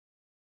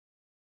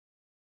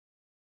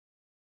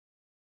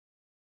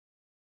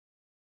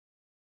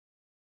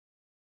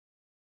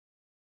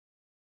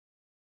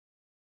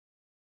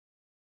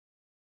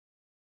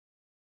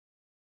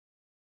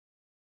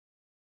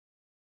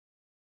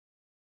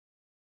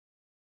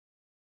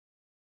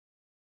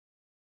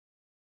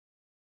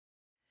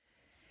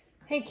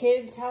Hey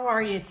kids, how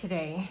are you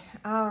today?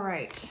 All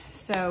right,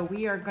 so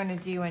we are going to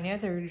do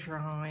another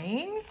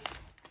drawing.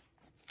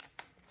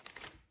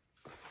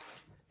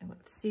 And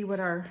let's see what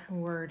our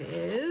word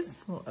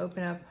is. We'll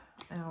open up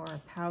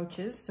our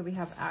pouches so we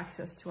have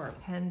access to our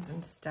pens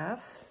and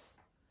stuff.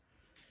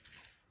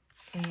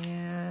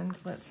 And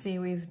let's see,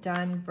 we've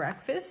done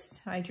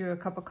breakfast. I drew a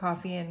cup of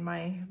coffee and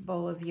my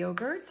bowl of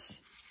yogurt.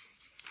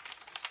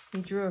 We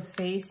drew a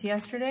face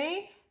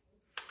yesterday.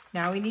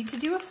 Now we need to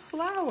do a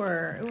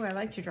flower. Oh, I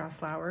like to draw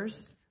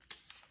flowers.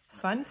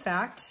 Fun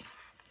fact,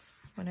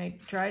 when I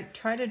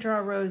try to draw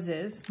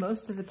roses,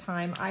 most of the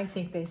time I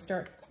think they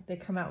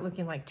come out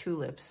looking like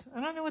tulips.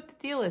 I don't know what the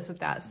deal is with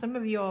that. Some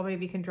of you all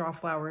maybe can draw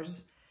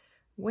flowers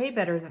way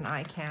better than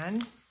I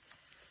can.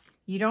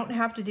 You don't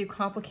have to do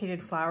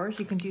complicated flowers.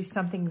 You can do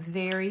something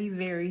very,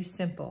 very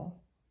simple.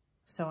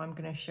 So I'm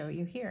gonna show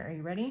you here. Are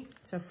you ready?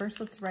 So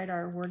first let's write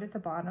our word at the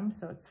bottom.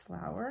 So it's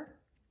flower.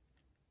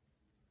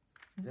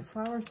 Is it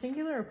flower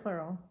singular or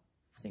plural?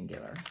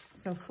 Singular.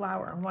 So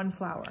flower, one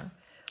flower.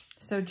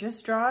 So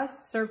just draw a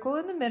circle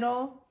in the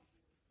middle.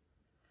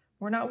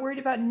 We're not worried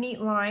about neat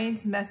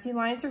lines. Messy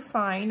lines are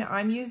fine.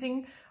 I'm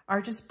using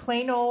our just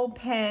plain old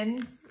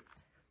pen.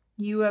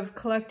 You have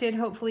collected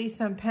hopefully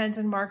some pens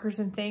and markers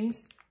and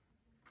things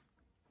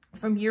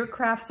from your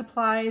craft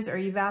supplies, or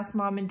you've asked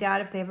mom and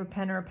dad if they have a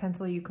pen or a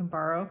pencil you can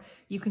borrow.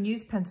 You can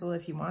use pencil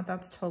if you want.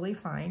 That's totally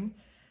fine.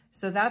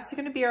 So that's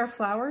going to be our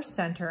flower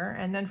center.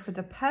 And then for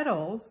the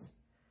petals,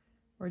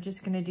 we're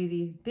just going to do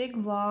these big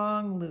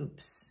long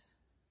loops.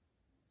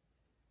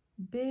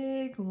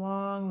 Big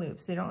long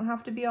loops. They don't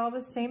have to be all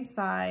the same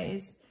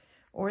size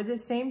or the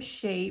same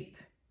shape.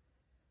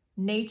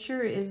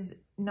 Nature is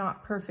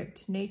not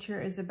perfect.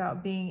 Nature is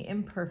about being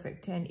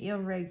imperfect and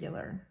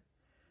irregular.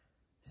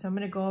 So I'm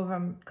going to go over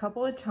them a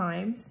couple of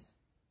times,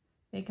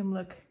 make them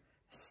look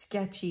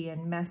sketchy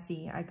and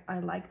messy. I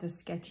like the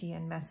sketchy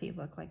and messy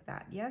look like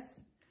that.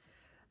 Yes?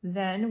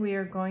 Then we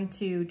are going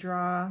to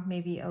draw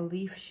maybe a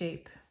leaf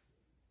shape,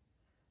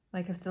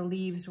 like if the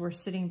leaves were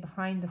sitting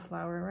behind the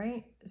flower,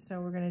 right? So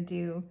we're going to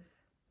do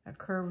a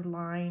curved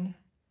line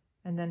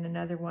and then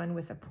another one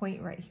with a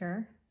point right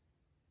here.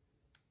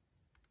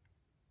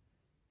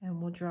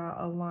 And we'll draw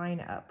a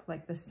line up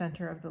like the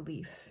center of the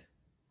leaf.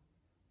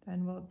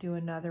 Then we'll do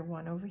another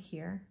one over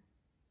here.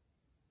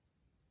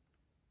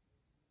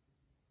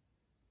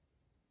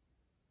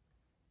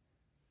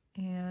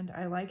 And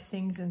I like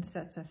things in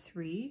sets of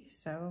 3,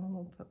 so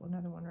we'll put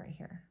another one right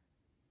here.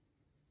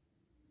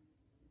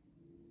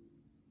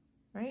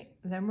 Right?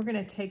 Then we're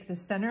going to take the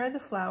center of the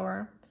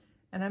flower,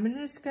 and I'm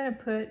just going to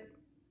put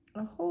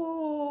a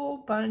whole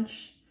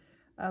bunch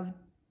of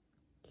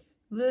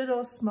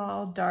little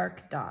small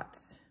dark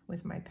dots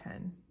with my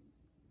pen.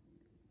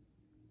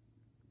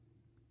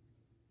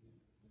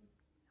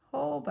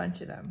 Whole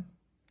bunch of them.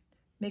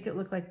 Make it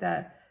look like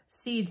the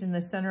seeds in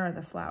the center of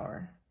the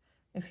flower.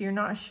 If you're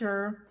not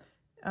sure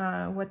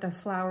what the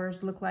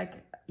flowers look like,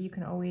 you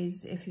can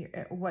always,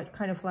 what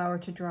kind of flower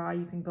to draw,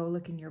 you can go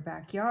look in your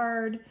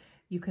backyard.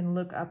 You can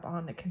look up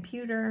on the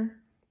computer.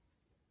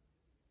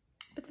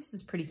 But this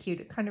is pretty cute.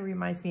 It kind of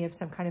reminds me of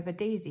some kind of a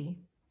daisy.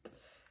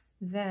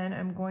 Then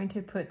I'm going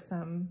to put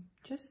some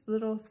just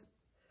little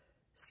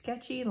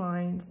sketchy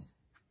lines.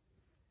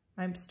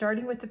 I'm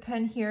starting with the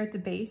pen here at the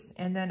base,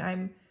 and then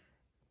I'm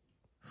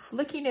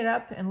flicking it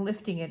up and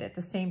lifting it at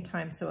the same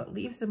time so it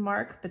leaves a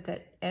mark, but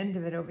that end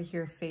of it over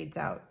here fades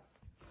out.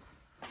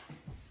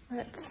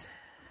 Let's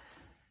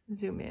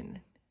zoom in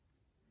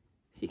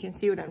so you can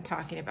see what I'm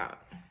talking about.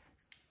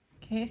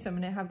 Okay, so I'm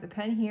going to have the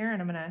pen here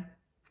and I'm going to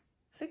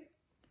flick,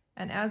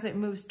 and as it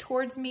moves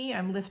towards me,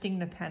 I'm lifting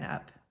the pen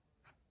up.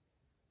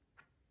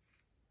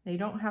 They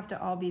don't have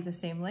to all be the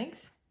same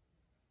length.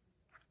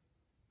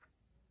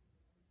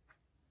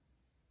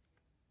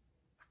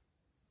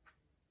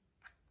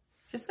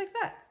 Just like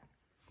that.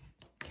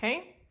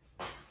 Okay.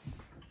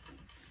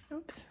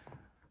 Oops.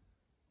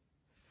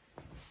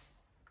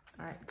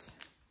 All right.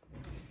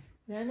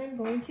 Then I'm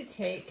going to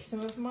take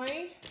some of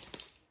my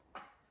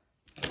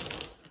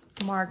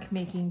mark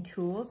making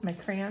tools, my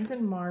crayons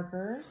and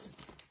markers,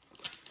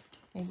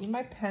 maybe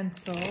my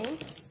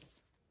pencils.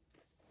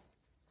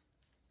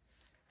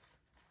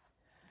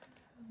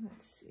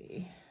 Let's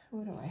see,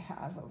 what do I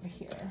have over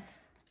here?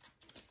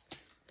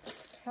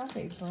 I have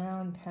a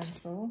brown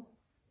pencil.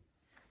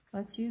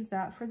 Let's use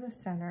that for the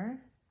center.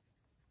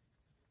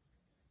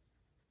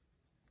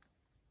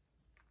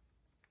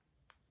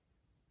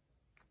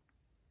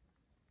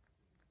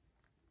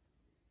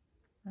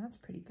 That's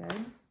pretty good.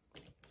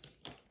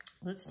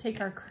 Let's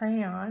take our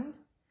crayon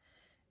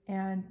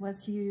and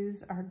let's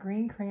use our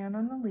green crayon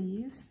on the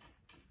leaves.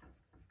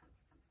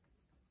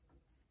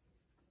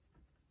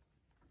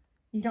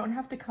 You don't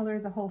have to color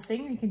the whole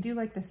thing. You can do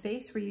like the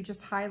face where you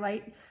just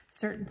highlight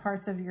certain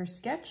parts of your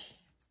sketch,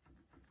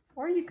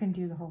 or you can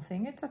do the whole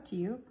thing. It's up to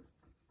you.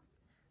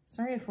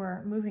 Sorry if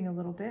we're moving a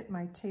little bit.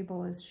 My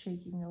table is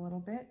shaking a little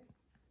bit.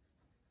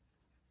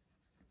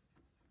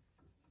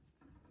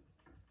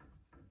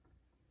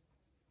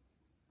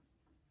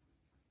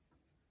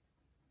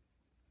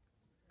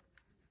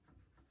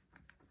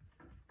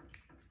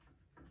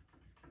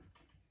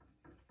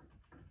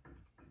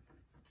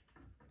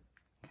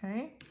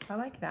 Okay, I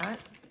like that.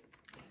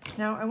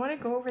 Now I want to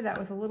go over that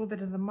with a little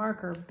bit of the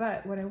marker,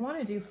 but what I want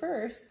to do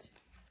first,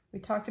 we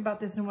talked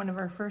about this in one of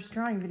our first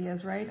drawing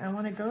videos, right? I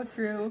want to go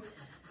through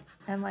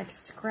and like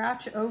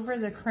scratch over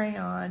the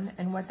crayon,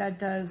 and what that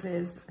does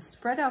is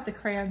spread out the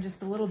crayon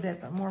just a little bit,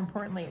 but more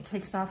importantly, it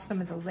takes off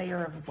some of the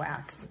layer of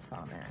wax that's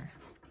on there.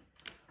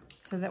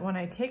 So that when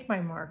I take my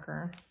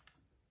marker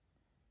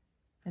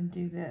and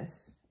do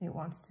this, it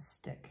wants to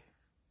stick.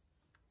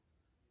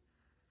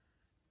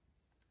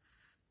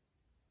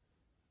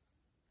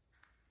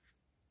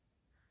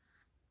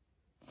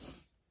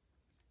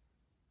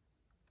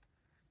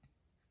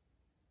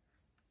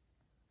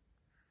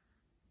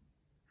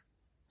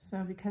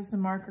 So because the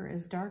marker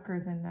is darker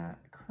than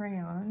that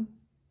crayon,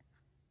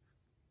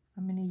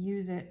 I'm going to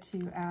use it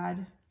to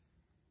add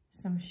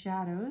some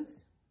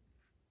shadows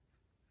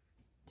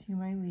to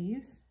my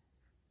leaves.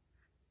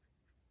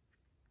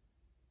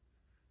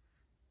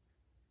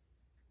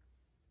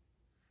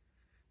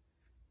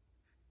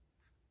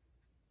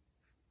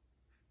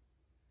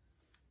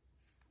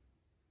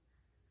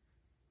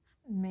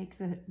 And make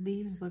the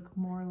leaves look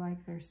more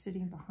like they're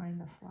sitting behind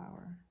the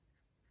flower.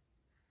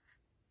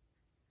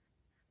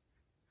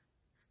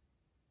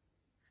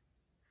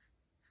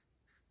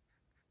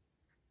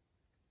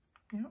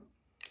 Yep.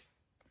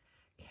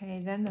 Okay,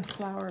 then the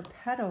flower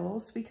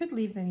petals, we could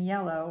leave them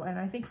yellow, and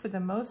I think for the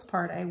most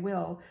part I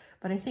will,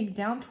 but I think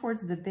down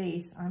towards the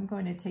base, I'm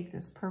going to take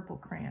this purple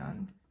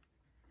crayon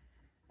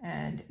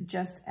and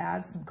just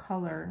add some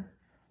color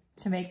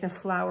to make the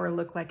flower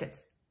look like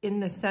it's in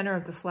the center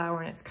of the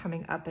flower and it's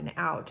coming up and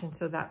out, and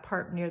so that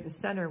part near the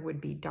center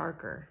would be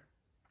darker.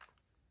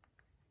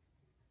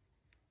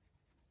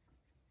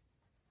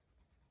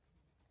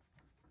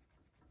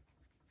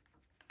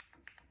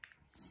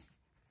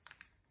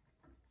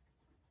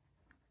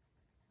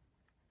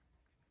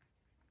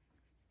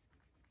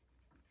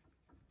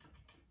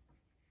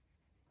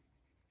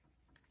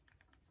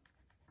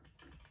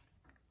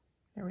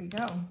 There we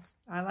go.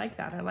 I like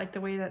that. I like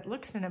the way that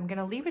looks, and I'm going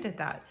to leave it at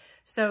that.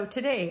 So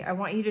today I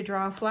want you to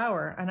draw a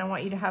flower, and I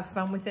want you to have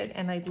fun with it,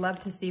 and I'd love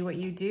to see what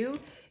you do.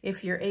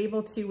 If you're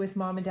able to, with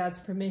Mom and Dad's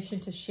permission,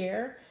 to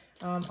share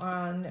on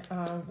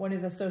one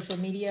of the social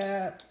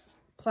media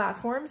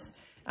platforms,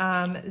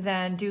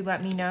 then do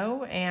let me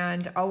know.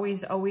 And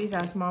always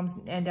ask Mom's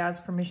and Dad's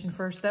permission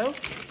first, though,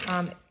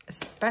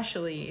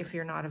 especially if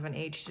you're not of an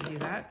age to do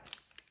that.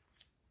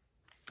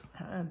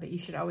 But you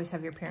should always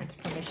have your parents'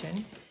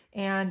 permission.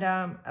 And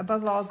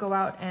above all, go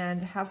out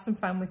and have some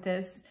fun with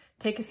this.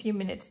 Take a few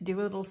minutes, do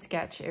a little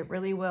sketch. It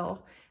really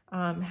will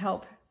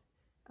help.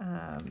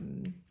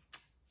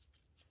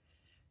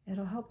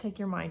 It'll help take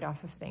your mind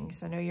off of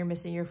things. I know you're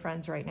missing your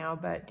friends right now,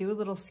 but do a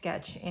little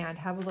sketch and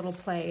have a little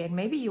play. And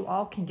maybe you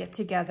all can get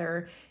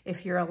together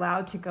if you're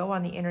allowed to go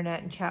on the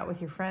internet and chat with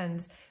your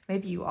friends.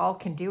 Maybe you all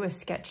can do a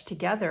sketch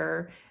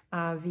together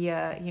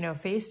via,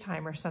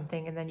 FaceTime or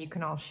something, and then you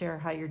can all share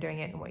how you're doing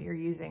it and what you're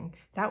using.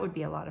 That would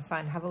be a lot of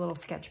fun. Have a little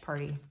sketch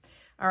party.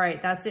 All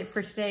right, that's it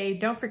for today.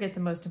 Don't forget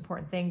the most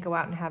important thing. Go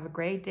out and have a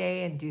great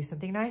day and do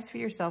something nice for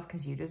yourself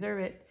because you deserve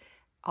it.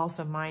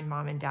 Also mind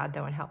Mom and Dad,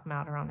 though, and help them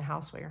out around the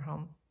house while you're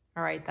home.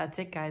 All right, that's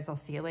it, guys. I'll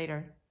see you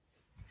later.